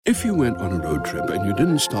If you went on a road trip and you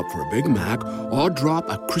didn't stop for a Big Mac or drop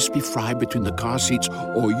a crispy fry between the car seats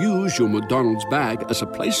or use your McDonald's bag as a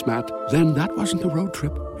placemat, then that wasn't a road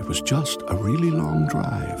trip. It was just a really long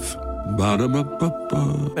drive.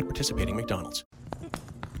 Ba-da-ba-ba-ba. At participating McDonald's.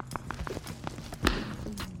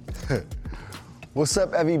 What's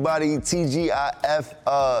up, everybody?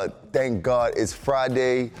 TGIF. Thank God it's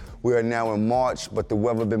Friday. We are now in March, but the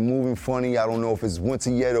weather been moving funny. I don't know if it's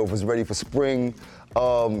winter yet or if it's ready for spring.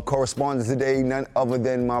 Correspondent today, none other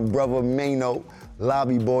than my brother Mano,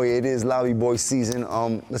 Lobby Boy. It is Lobby Boy season.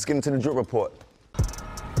 Let's get into the drip report.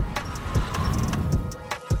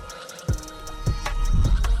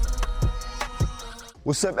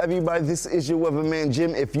 What's up, everybody? This is your weatherman,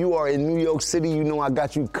 Jim. If you are in New York City, you know I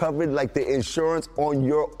got you covered like the insurance on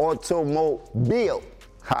your automobile.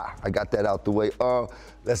 Ha, I got that out the way.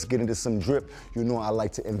 Let's get into some drip. You know I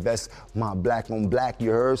like to invest my black on black,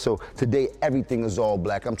 you heard? So today, everything is all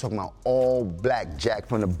black. I'm talking about all black, Jack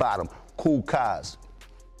from the bottom. Cool cars.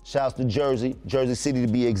 Shouts to Jersey City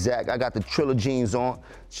to be exact. I got the Triller jeans on.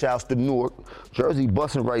 Shouts to Newark. Jersey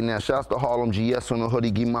busting right now. Shouts to Harlem GS on the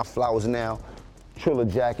hoodie. Give me my flowers now. Triller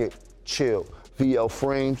jacket, chill. VL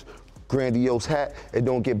frames, grandiose hat. It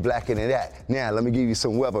don't get blacker than that. Now, let me give you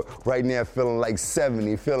some weather. Right now, feeling like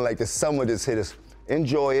 70, feeling like the summer just hit us.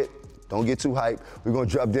 Enjoy it. Don't get too hyped. We're gonna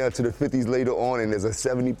drop down to the 50s later on, and there's a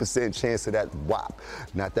 70% chance of that WAP.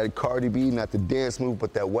 Not that Cardi B, not the dance move,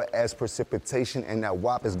 but that wet-ass precipitation, and that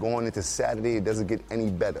WAP is going into Saturday. It doesn't get any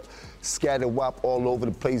better. Scattered WAP all over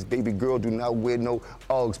the place. Baby girl, do not wear no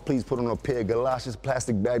Uggs. Please put on a pair of galoshes,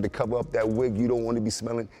 plastic bag to cover up that wig. You don't want to be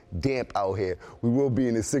smelling damp out here. We will be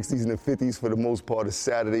in the 60s and the 50s for the most part of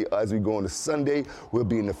Saturday. As we go into Sunday, we'll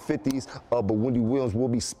be in the 50s. But Wendy Williams will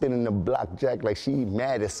be spinning the block, Jack, like she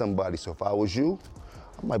mad at somebody. So if I was you,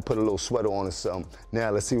 I might put a little sweater on or something. Now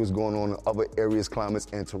let's see what's going on in other areas, climates,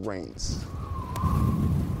 and terrains.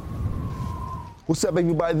 What's up,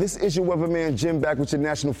 everybody? This is your weatherman, Jim, back with your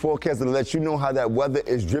national forecast to let you know how that weather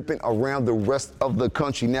is dripping around the rest of the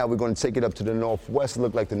country. Now we're going to take it up to the northwest.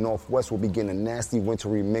 Look like the northwest will be getting a nasty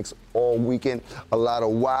wintry mix all weekend. A lot of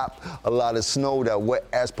WAP, a lot of snow, that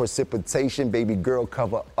wet-ass precipitation. Baby girl,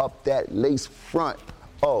 cover up that lace front.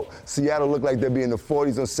 Oh, Seattle look like they'll be in the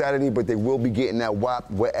 40s on Saturday, but they will be getting that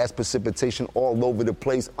wet-ass precipitation all over the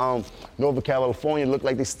place. Northern California look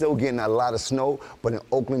like they're still getting a lot of snow, but in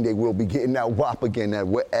Oakland they will be getting that WAP again, that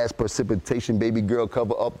wet-ass precipitation. Baby girl,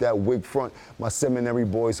 cover up that wig front. My seminary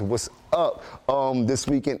boys, what's up? This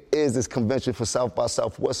weekend is this convention for South by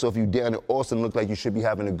Southwest, so if you're down in Austin, look like you should be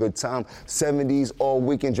having a good time. 70s all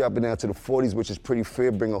weekend, dropping down to the 40s, which is pretty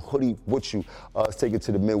fair. Bring a hoodie with you. Let's take it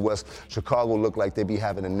to the Midwest. Chicago look like they be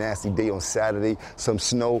having a nasty day on Saturday. Some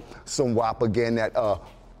snow, some WAP again, that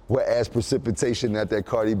wet-ass precipitation at that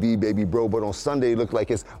Cardi B, baby bro. But on Sunday, it look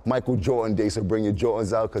like it's Michael Jordan Day, so bring your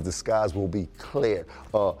Jordans out because the skies will be clear.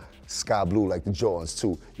 Sky blue like the Jordans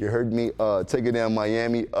too. You heard me. Take it down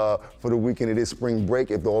Miami for the weekend. It is spring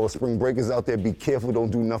break. If all the spring breakers out there, be careful. Don't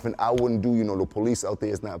do nothing I wouldn't do. You know, the police out there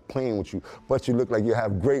is not playing with you. But you look like you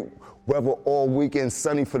have great weather all weekend.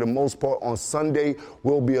 Sunny for the most part. On Sunday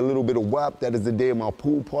will be a little bit of WAP. That is the day of my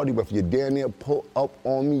pool party. But if you're down there, pull up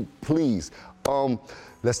on me, please.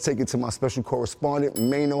 Let's take it to my special correspondent.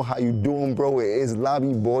 Mano, how you doing, bro? It is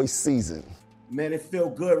Lobby Boy season. Man, it feel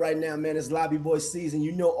good right now, man. It's Lobby Boy season.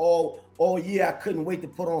 You know, all year I couldn't wait to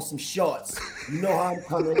put on some shorts. You know how I'm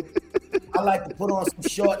coming. I like to put on some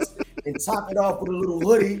shorts and top it off with a little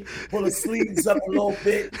hoodie, pull the sleeves up a little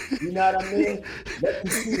bit. You know what I mean? Let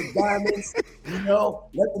them see the diamonds. You know,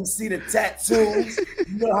 let them see the tattoos.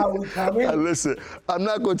 You know how we coming. Listen, I'm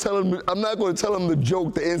not gonna tell him the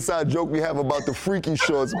joke, the inside joke we have about the freaky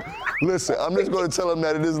shorts. Listen, I'm just gonna tell him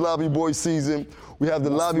that it is Lobby Boy season. We have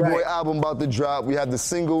the Lobby Boy album about to drop. We have the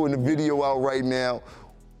single and the video out right now.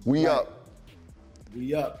 We up.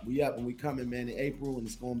 We up, and we coming, man, in April, and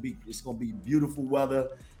it's gonna be beautiful weather,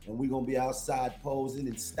 and we're gonna be outside posing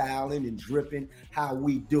and styling and dripping how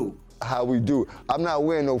we do. How we do. I'm not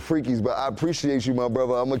wearing no freakies, but I appreciate you, my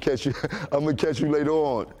brother. I'm gonna catch you later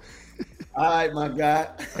on. All right, my guy.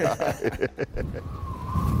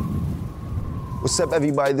 What's up,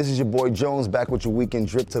 everybody? This is your boy Jones back with your weekend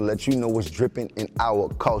drip to let you know what's dripping in our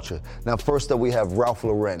culture. Now, first up, we have Ralph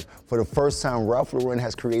Lauren. For the first time, Ralph Lauren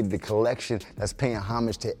has created a collection that's paying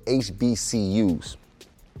homage to HBCUs.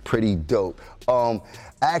 Pretty dope.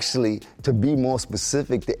 Actually, to be more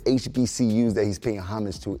specific, the HBCUs that he's paying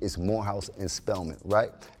homage to is Morehouse and Spelman,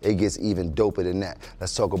 right? It gets even doper than that.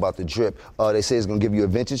 Let's talk about the drip. They say it's gonna give you a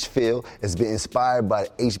vintage feel. It's been inspired by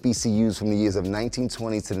HBCUs from the years of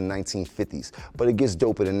 1920 to the 1950s, but it gets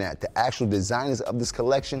doper than that. The actual designers of this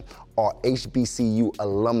collection are HBCU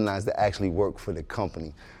alumni that actually work for the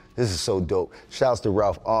company. This is so dope. Shouts to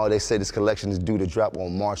Ralph. They say this collection is due to drop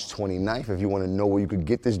on March 29th. If you want to know where you could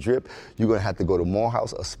get this drip, you're going to have to go to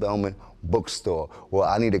Morehouse or Spelman bookstore. Well,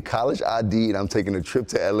 I need a college ID, and I'm taking a trip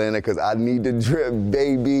to Atlanta because I need the drip,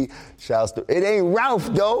 baby. Shouts to, it ain't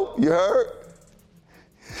Ralph, though. You heard?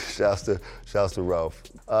 Shouts to Ralph.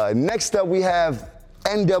 Next up, we have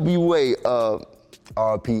NWA,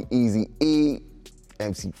 RP Easy E,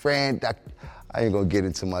 MC Fran. I ain't gonna get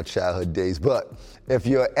into my childhood days, but if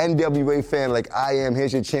you're an NWA fan like I am,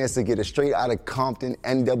 here's your chance to get a straight out of Compton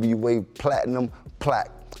NWA Platinum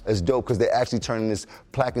plaque. It's dope because they're actually turning this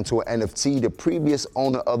plaque into an NFT. The previous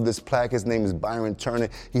owner of this plaque, his name is Byron Turner.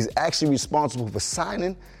 He's actually responsible for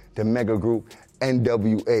signing the mega group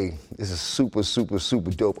NWA. This is super, super, super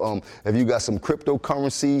dope. If you got some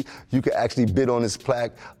cryptocurrency, you can actually bid on this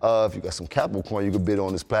plaque. If you got some Capital Coin, you can bid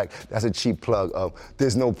on this plaque. That's a cheap plug.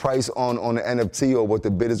 There's no price on the NFT or what the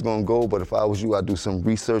bid is gonna go, but if I was you, I'd do some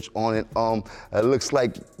research on it. It looks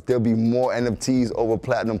like there'll be more NFTs over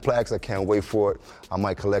platinum plaques. I can't wait for it. I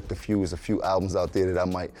might collect a few. There's a few albums out there that I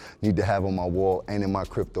might need to have on my wall and in my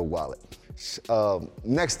crypto wallet.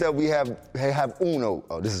 Next up, we have Uno.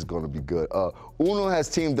 Oh, this is going to be good. Uno has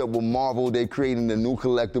teamed up with Marvel. They're creating a new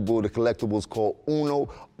collectible. The collectible is called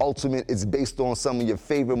Uno Ultimate. It's based on some of your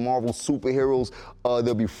favorite Marvel superheroes.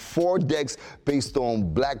 There'll be 4 decks based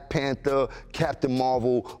on Black Panther, Captain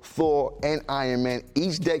Marvel, Thor, and Iron Man.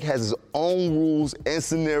 Each deck has its own rules and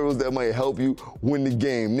scenarios that might help you win the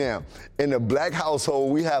game. Now, in the Black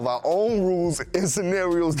household, we have our own rules and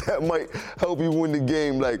scenarios that might help you win the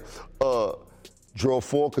game, like draw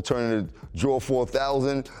 4 could turn into draw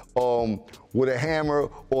 4,000 with a hammer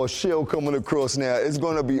or a shield coming across. Now, it's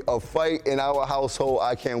going to be a fight in our household.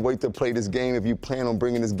 I can't wait to play this game. If you plan on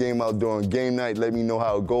bringing this game out during game night, let me know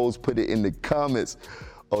how it goes. Put it in the comments.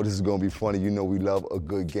 Oh, this is going to be funny. You know we love a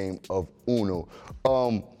good game of Uno.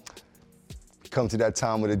 Come to that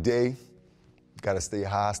time of the day. Got to stay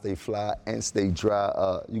high, stay fly, and stay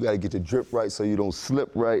dry. You got to get the drip right so you don't slip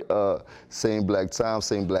right. Same black time,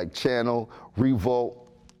 same black channel. Revolt.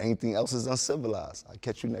 Anything else is uncivilized. I'll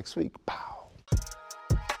catch you next week. Pow.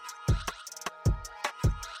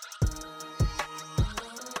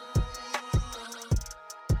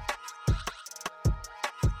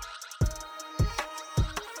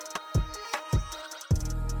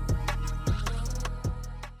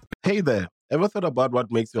 Hey there, ever thought about what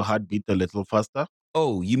makes your heart beat a little faster?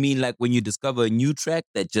 Oh, you mean like when you discover a new track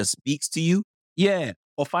that just speaks to you? Yeah,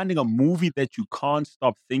 or finding a movie that you can't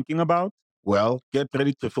stop thinking about? Well, get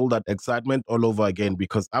ready to feel that excitement all over again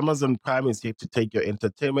because Amazon Prime is here to take your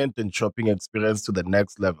entertainment and shopping experience to the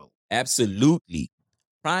next level. Absolutely.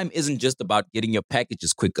 Prime isn't just about getting your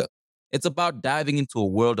packages quicker. It's about diving into a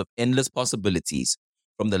world of endless possibilities,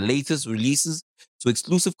 from the latest releases to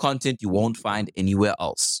exclusive content you won't find anywhere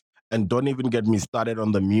else. And don't even get me started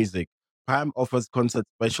on the music. Prime offers concert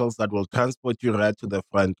specials that will transport you right to the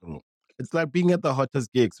front row. It's like being at the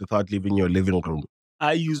hottest gigs without leaving your living room.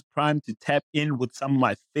 I use Prime to tap in with some of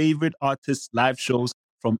my favorite artists' live shows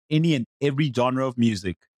from any and every genre of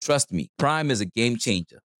music. Trust me, Prime is a game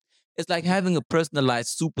changer. It's like having a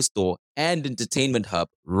personalized superstore and entertainment hub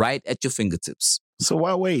right at your fingertips. So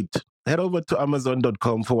why wait? Head over to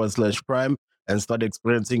amazon.com/Prime and start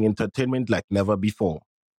experiencing entertainment like never before.